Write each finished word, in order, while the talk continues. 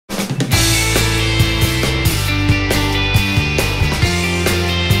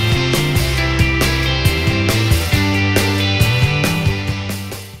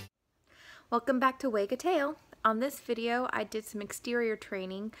Welcome back to Wag a Tail. On this video, I did some exterior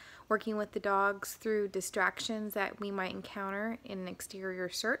training, working with the dogs through distractions that we might encounter in an exterior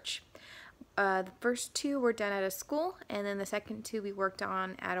search. The first two were done at a school, and then the second two we worked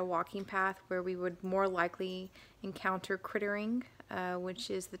on at a walking path where we would more likely encounter crittering,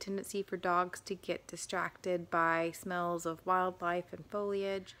 which is the tendency for dogs to get distracted by smells of wildlife and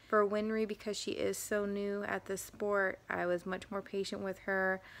foliage. For Winry, because she is so new at this sport, I was much more patient with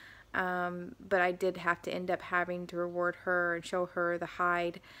her. But I did have to end up having to reward her and show her the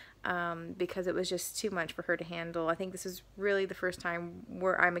hide because it was just too much for her to handle. I think this is really the first time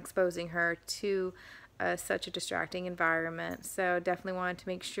where I'm exposing her to such a distracting environment. So definitely wanted to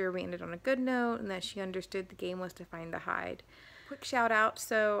make sure we ended on a good note and that she understood the game was to find the hide. Quick shout out,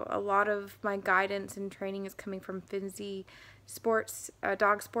 so a lot of my guidance and training is coming from Finzi Sports,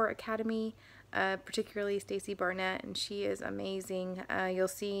 Dog Sport Academy. Particularly Stacy Barnett, and she is amazing. You'll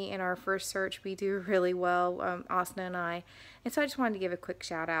see in our first search we do really well, Asna and I, and so I just wanted to give a quick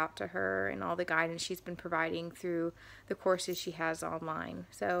shout out to her and all the guidance she's been providing through the courses she has online.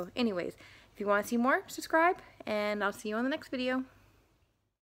 So anyways, if you want to see more, subscribe, and I'll see you on the next video.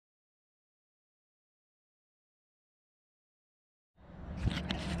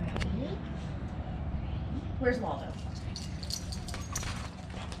 Where's Waldo?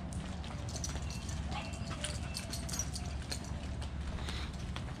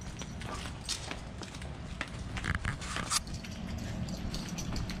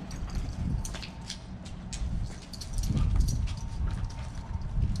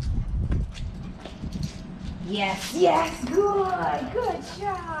 Yes, yes, good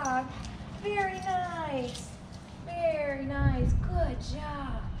job. Very nice, good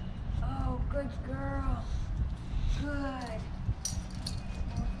job. Oh, good girl, good.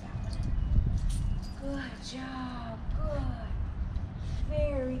 Good job, good.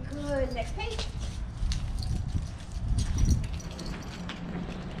 Very good. Next page.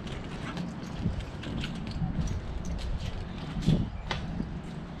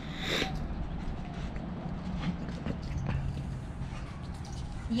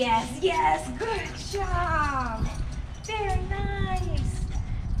 Yes, yes, good job. Very nice,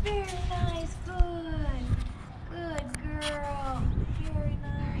 good. Good girl, very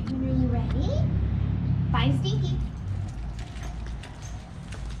nice. Are you ready? Find Stinky.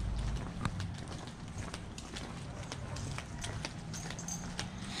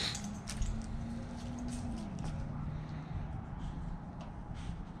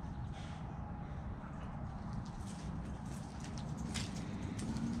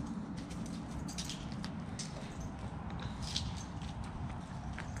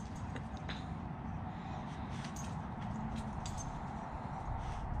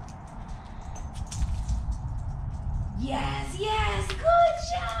 Yes, yes, good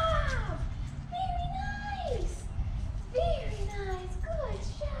job. Very nice, good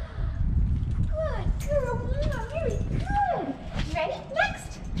job. Good girl, yeah, very good. You ready?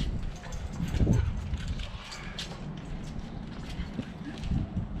 Next.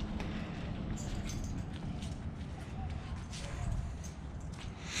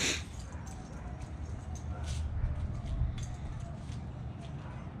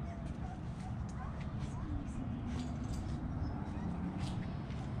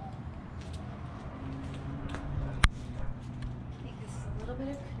 Bit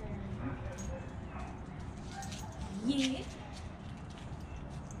of yeah.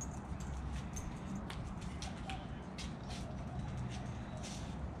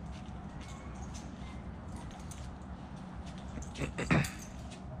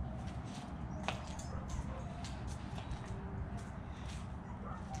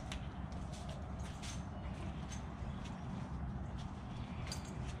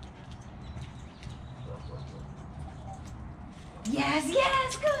 Yes,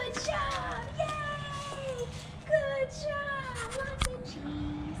 yes, good job! Yay! Good job! Lots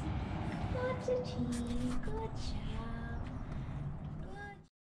of cheese. Good job. Good.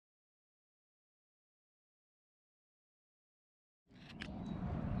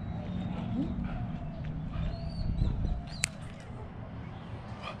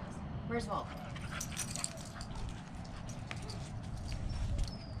 Where's Walt?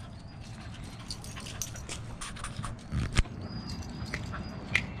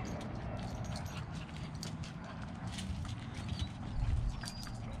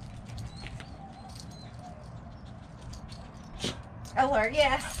 Eller,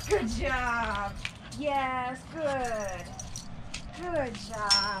 yes, good job. Yes, good. Good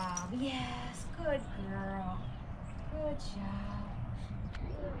job. Yes, good girl. Good job.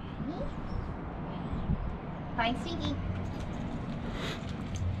 Find Stinky.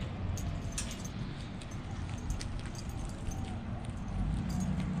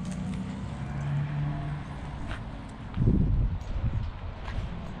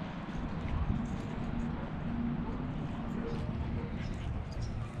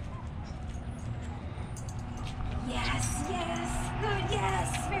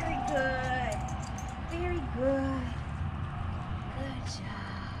 good. Very good. Good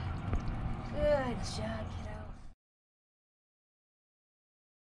job. Good job, kiddo.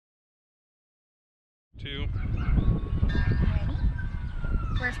 2. Ready?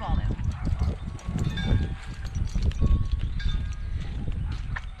 Where's Waldo?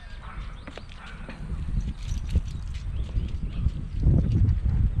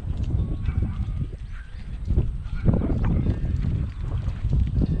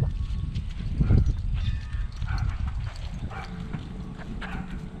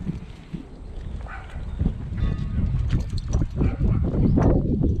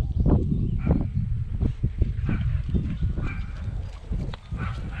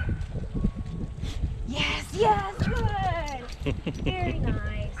 Yes, yes, good. Very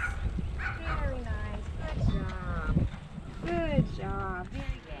nice. Very nice. Good job. Good job.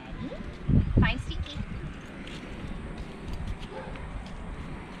 Very good. Find Stinky.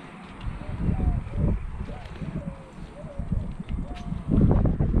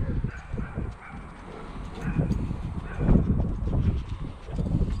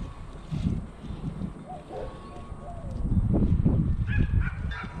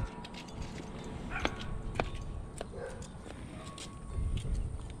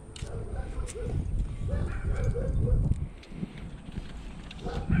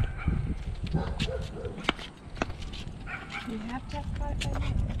 You have to have caught it by now.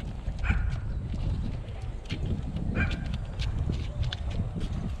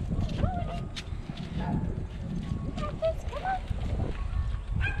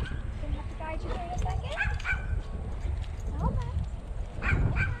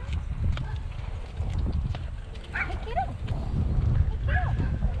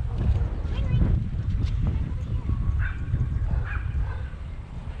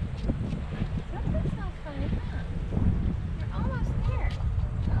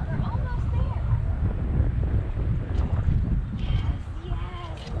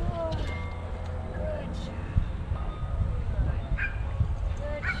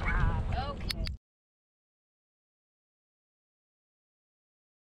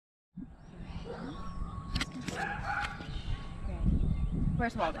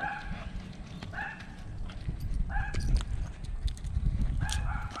 Where's Waldo?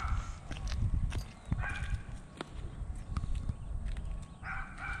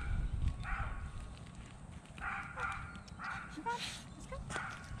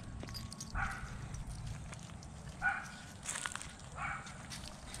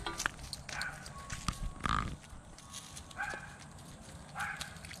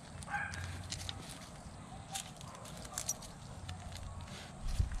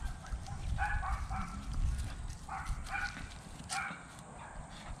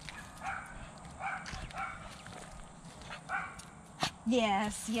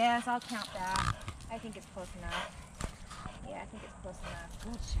 Yes, yes, I'll count that. I think it's close enough. Yeah, I think it's close enough.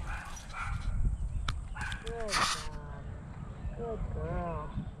 Good job. Good job. Good girl.